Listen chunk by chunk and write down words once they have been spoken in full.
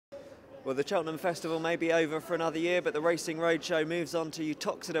Well, the Cheltenham Festival may be over for another year, but the Racing Roadshow moves on to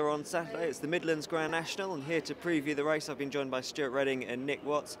Uttoxeter on Saturday. It's the Midlands Grand National, and here to preview the race, I've been joined by Stuart Redding and Nick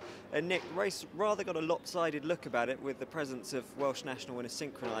Watts. And Nick, the race rather got a lopsided look about it with the presence of Welsh national winners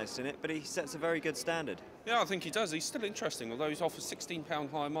synchronised in it, but he sets a very good standard. Yeah, I think he does. He's still interesting, although he's off a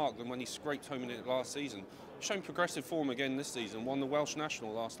 £16 higher mark than when he scraped home in it last season. Shown progressive form again this season, won the Welsh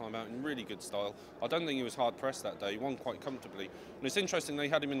National last time out in really good style. I don't think he was hard pressed that day, he won quite comfortably. And it's interesting they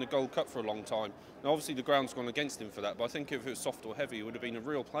had him in the Gold Cup for a long time. Now obviously the ground's gone against him for that, but I think if it was soft or heavy he would have been a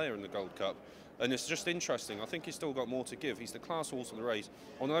real player in the Gold Cup. And it's just interesting, I think he's still got more to give. He's the class horse of the race.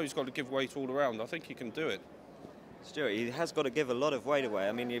 Although he's got to give weight all around, I think he can do it. Stuart, he has got to give a lot of weight away.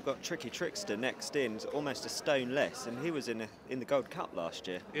 I mean, you've got Tricky Trickster next in, almost a stone less, and he was in the Gold Cup last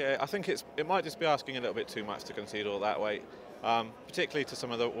year. Yeah, I think it might just be asking a little bit too much to concede all that weight, particularly to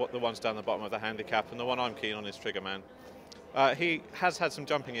some of the ones down the bottom of the handicap, and the one I'm keen on is Triggerman. He has had some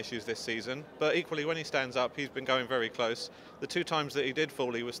jumping issues this season, but equally when he stands up, he's been going very close. The two times that he did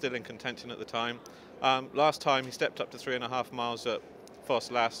fall, he was still in contention at the time. Last time he stepped up to 3.5 miles at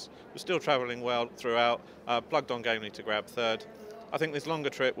Foss Lass, was still travelling well throughout, plugged on gamely to grab third. I think this longer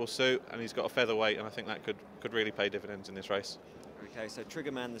trip will suit, and he's got a featherweight, and I think that could really pay dividends in this race. Okay, so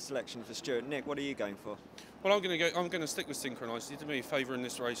Triggerman, the selection for Stuart. Nick, what are you going for? Well, I'm going to stick with Synchronised. He did me a favour in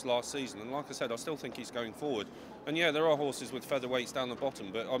this race last season, and like I said, I still think he's going forward. And yeah, there are horses with featherweights down the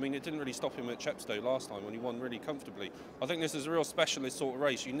bottom, but I mean, it didn't really stop him at Chepstow last time when he won really comfortably. I think this is a real specialist sort of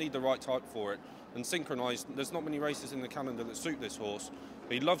race. You need the right type for it. And Synchronised, there's not many races in the calendar that suit this horse.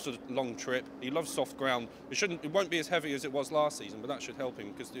 He loves a long trip. He loves soft ground. It won't be as heavy as it was last season, but that should help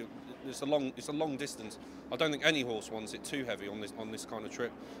him because it's a long distance. I don't think any horse wants it too heavy on this kind of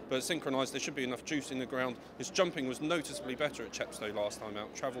trip. But Synchronised, there should be enough juice in the ground. His jumping was noticeably better at Chepstow last time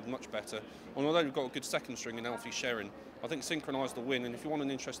out. Travelled much better. And although we've got a good second string in Alfie Sherrin, I think Synchronised will win. And if you want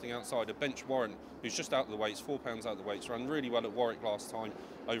an interesting outsider, Bench Warrant, who's just out of the weights, £4 out of the weights, ran really well at Warwick last time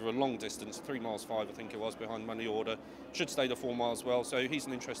over a long distance, 3 miles 5 I think it was, behind Money Order. Should stay the 4 miles well, so he's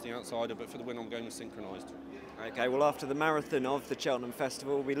an interesting outsider, but for the win I'm going with Synchronised. Okay, well after the marathon of the Cheltenham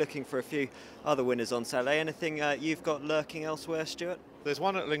Festival, we'll be looking for a few other winners on Saturday. Anything you've got lurking elsewhere, Stuart? There's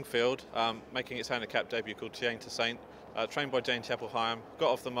one at Lingfield, making its handicap debut called Tiane to Saint, trained by Jane Chapel-Hyam,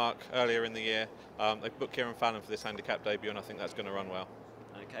 got off the mark earlier in the year. They've booked Kieran Fallon for this handicap debut, and I think that's going to run well.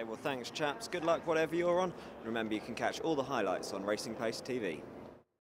 Okay, well thanks chaps, good luck whatever you're on. Remember you can catch all the highlights on Racing Pace TV.